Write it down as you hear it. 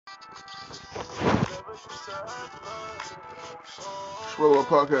Swallow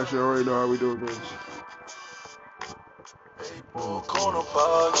podcast, you already know how we do this.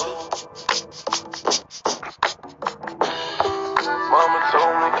 Mama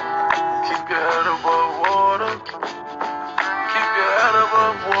told me, keep your head above water. Keep your head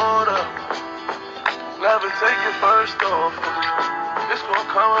above water. Never take your first off. It's gonna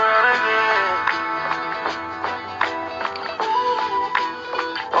come around again.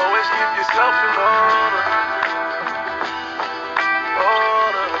 Always keep yourself in order.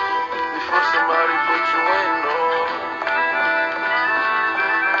 Order. Before somebody put you in order.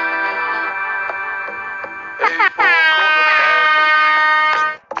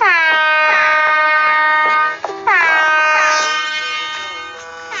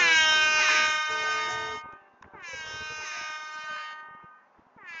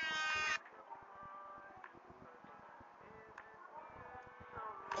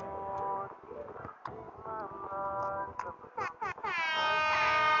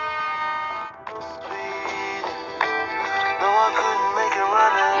 No, I couldn't make it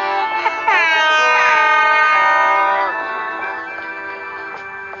running.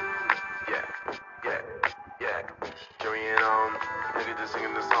 Yeah. Carrying on. Nigga just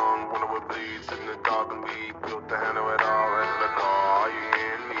singing the song. Wonder what bleeds in the dark and we built to handle it all. Answer the call. Are you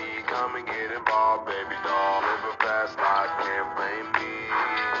hearing me? Come and get involved, baby doll. Live a fast life, can't blame me.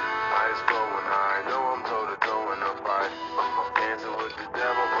 Eyes glowing, I know I'm toe to toe in a fight. Dancing with the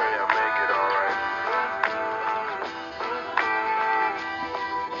devil, pray I make it alright.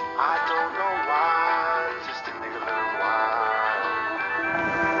 I don't know why, just a nigga living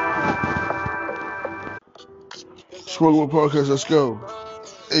wild. Swallow podcast, let's go.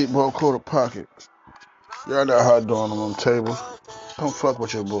 8-ball quarter pocket. Y'all know how I do on them tables. Don't fuck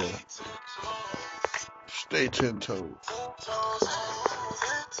with your boy. Stay 10 toes.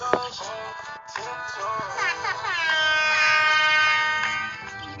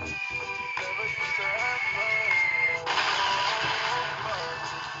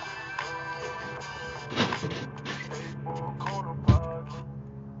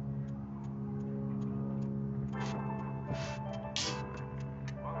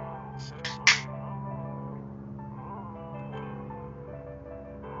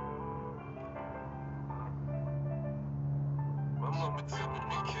 My mama telling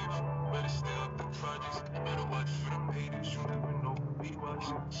me careful, better stay up the projects. Better watch for them haters, you never know who be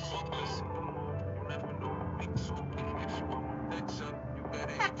watching. Smoke less and do more, you never know who be talking. If you want my next up, you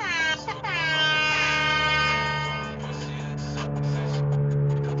better hit the talking. Pussy ass up,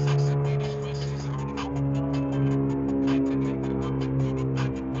 come texting me these questions, I don't know. Hit the nigga up and through the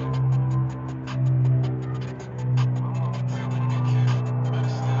back door. My mama telling me careful, better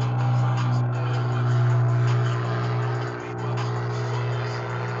stay up the projects. Better watch for them haters, you never know who be watching.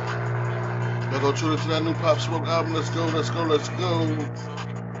 Y'all go tune into that new Pop Smoke album. Let's go, let's go, let's go.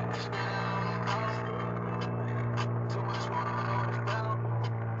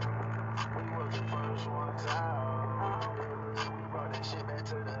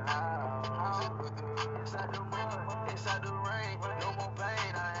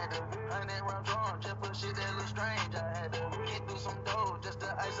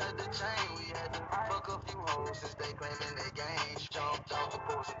 Since they claiming they game, jumped off the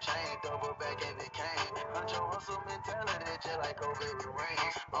post and chain, double back and it came. Huncho hustle mentality, just like COVID with rain.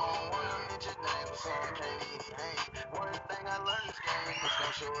 I don't wanna mention names, so I can't even hang. One thing I learned this game is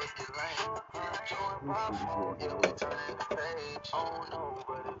gon' show us get lame. Huncho and Pop Smoke, yeah, we turning the page. I don't know,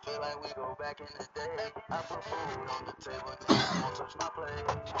 but it feel like we go back in the day. I put food on the table, niggas won't touch my plate.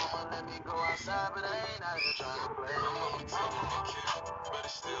 Mama let me go outside, but I ain't out here trying to play. Mama telling me careful, better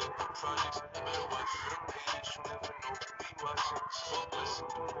stay up the projects. Better watch for them haters, you never know who be watching. Smoke less and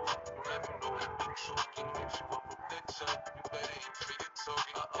do more, you never know who be talking. If you up with that top, you better aim for your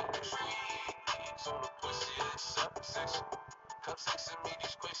target. I own sweets on the pussy ass up section. Come texting me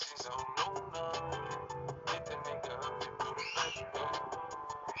these questions, I don't know none. Hit the nigga up and through the back door.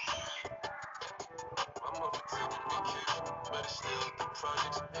 My mama telling me careful, better stay up the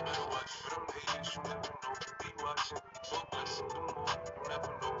projects. Better watch for them haters, you never know who be watching. Smoke less and do more, you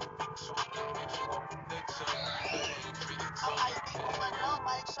never know who be talking. If you up with that top, you better aim for your target.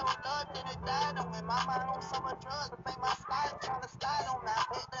 Might show love, then it died on me. Mama on so much drugs, I think my style trying to slide on that.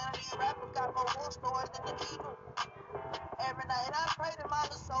 Bet that these rappers got more war stories than the Eagles. Every night I pray to my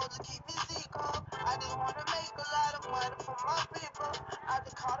little soldier keep his Z calm. I just wanna make a lot of money for my people. I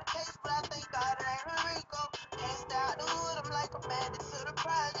just caught a case, but I thank God it ain't a Rico. Can't stay out the hood, I'm like a bandit to the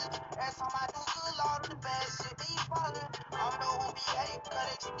project. Every time I do good, all of the bad shit be falling. I don't know who be hating, cause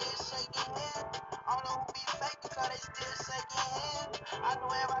they still shaking hands. I don't know who be faking, cause they still shaking hands. I know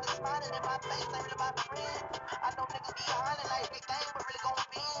everybody smiling. smiling in my face, ain't really my friend. I know niggas be hollering like big thing, but really gon'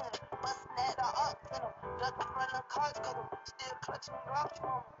 be in. Bustin' at the up, ducking from the cars, cause I'm still clutching Glocks from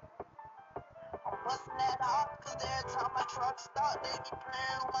 'em. I'm bustin' at the up, cause every time my truck stop, they be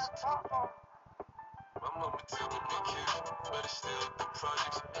playing with my top on. My mama tell me be careful, but it's still the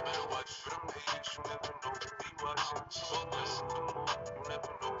projects. You better watch for them haters, you never know who be watching. So blessing the more, you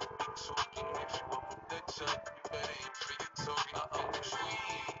never know who be talking. If you up with that check, you better aim for your target. I'm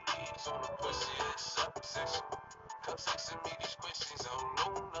squeeze on the pussy, that's opposition. Come texting me these questions, I don't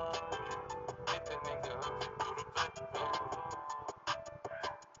know none. Make that nigga up and through the back door.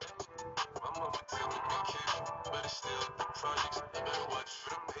 My mama tell me be careful, but it's still the projects. You better watch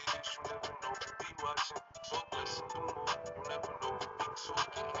for them haters, you never know who be watching. So blessing the more, you never know who be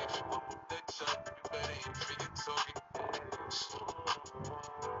talking. If you up with that check, you better aim for your target.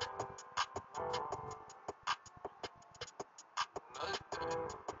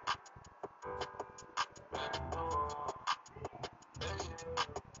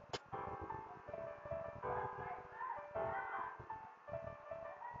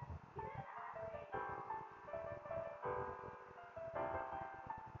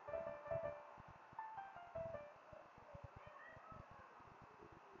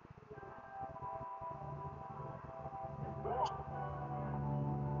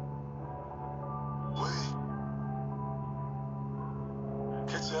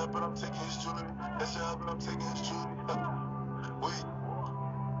 Catch up, but I'm taking his jewelry. Catch up, but I'm taking his jewelry. Wait.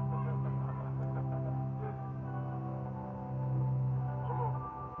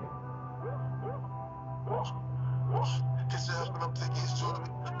 Catch up, but I'm taking his jewelry.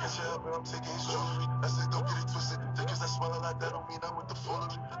 Catch up, but I'm taking his jewelry. I said, don't get it twisted. Just cause I smile like that don't mean I'm with the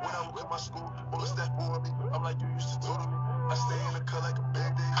foolery. When I work at my school, all the staff bore me. I'm like, you used to tutor me. I stay in the car like a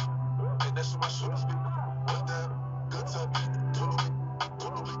band-aid. And that's what my shooters be. One down, good time, totally.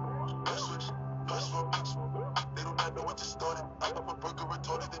 Press switch, press roll. They do not know what just started. I pop a burger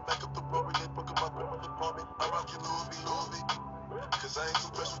retarded, then back up the Rory, then fuck up my grandma's apartment. I rock your Louis V. Cause I ain't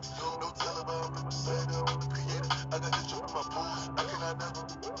too fresh with the film, no telling about I'm the messiah, I'm the creator. I got this drip in my pool,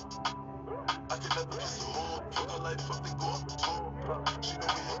 I can never kiss a whore. Fuck her life, fuck they go off the tour. She know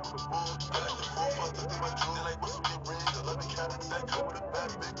we hit on the board. I got the 4 5 through my jewel. They like, what's on your ring? 11 count attack, come with a bad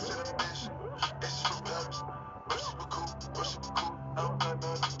bitch in a bitch. And she from Paris. Mercy but cool. I don't got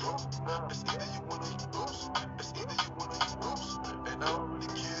nothing to prove. Nah, it's either you win or you lose. And I don't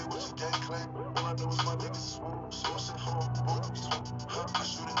really care what your gang claim. All I know is my niggas is swoop. Source and home, both swoop. I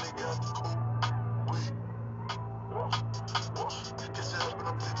shoot a nigga out the cool. Wait. Catch it up and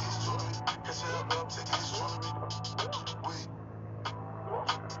I'm taking his jewelry. Catch it up and I'm taking his jewelry. Wait.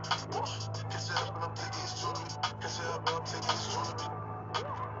 Catch it up and I'm taking his jewelry. Catch it up and I'm taking his jewelry.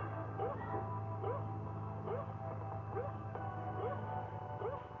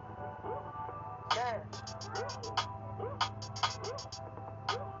 Yeah.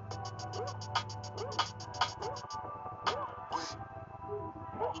 Wait.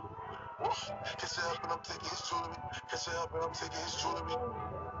 Catch it up and I'm taking his jewelry. Catch it up and I'm taking his jewelry.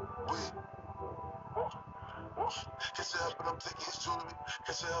 Wait. Catch it up and I'm taking his jewelry.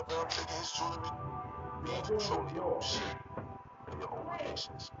 Catch it up and I'm taking his jewelry. Be in control of your own shit and your own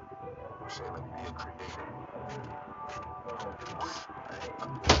creations. I'm saying, like, be a creator. Wait. I ain't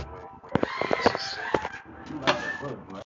when that creation set.